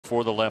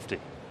for the lefty.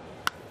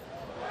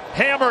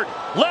 Hammered,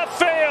 left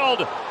field,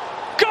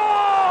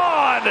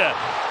 gone!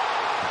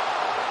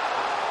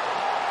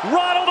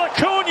 Ronald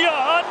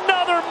Acuña,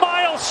 another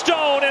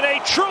milestone in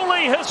a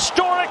truly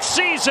historic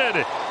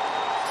season.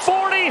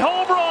 40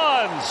 home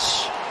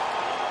runs.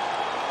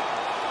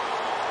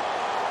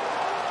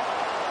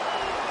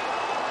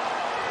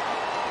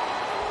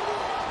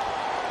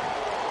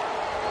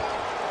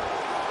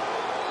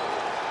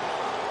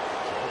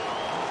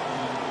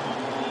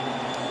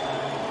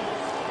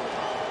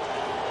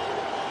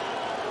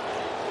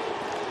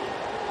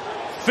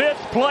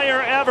 Fifth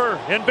player ever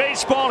in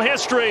baseball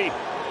history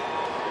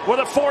with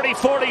a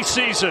 40-40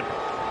 season.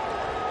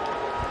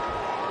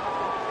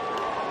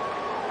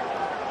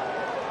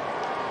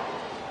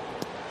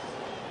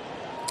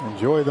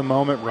 Enjoy the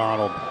moment,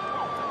 Ronald.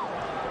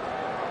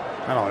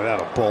 I don't know,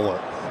 that a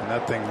bullet, and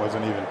that thing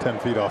wasn't even 10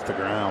 feet off the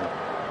ground.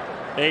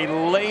 A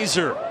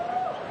laser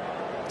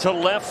to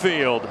left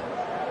field,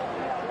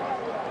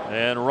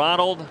 and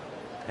Ronald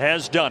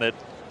has done it.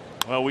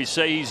 Well, we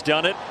say he's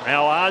done it.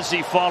 Now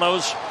Ozzie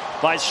follows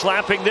by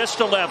slapping this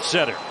to left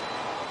center.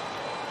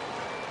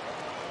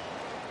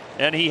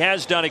 And he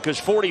has done it, because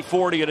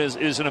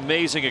 40-40 is an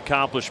amazing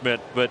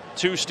accomplishment, but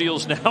 2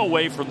 steals now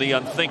away from the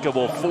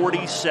unthinkable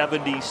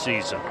 40-70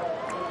 season.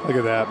 Look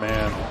at that,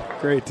 man.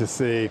 Great to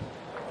see.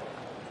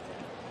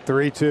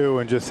 3-2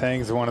 and just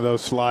hangs one of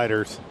those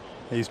sliders.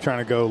 He's trying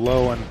to go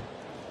low and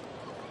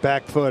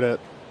back foot it.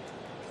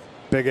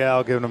 Big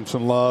Al giving him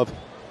some love.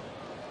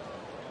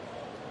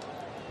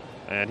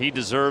 And he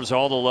deserves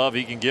all the love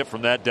he can get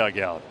from that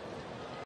dugout.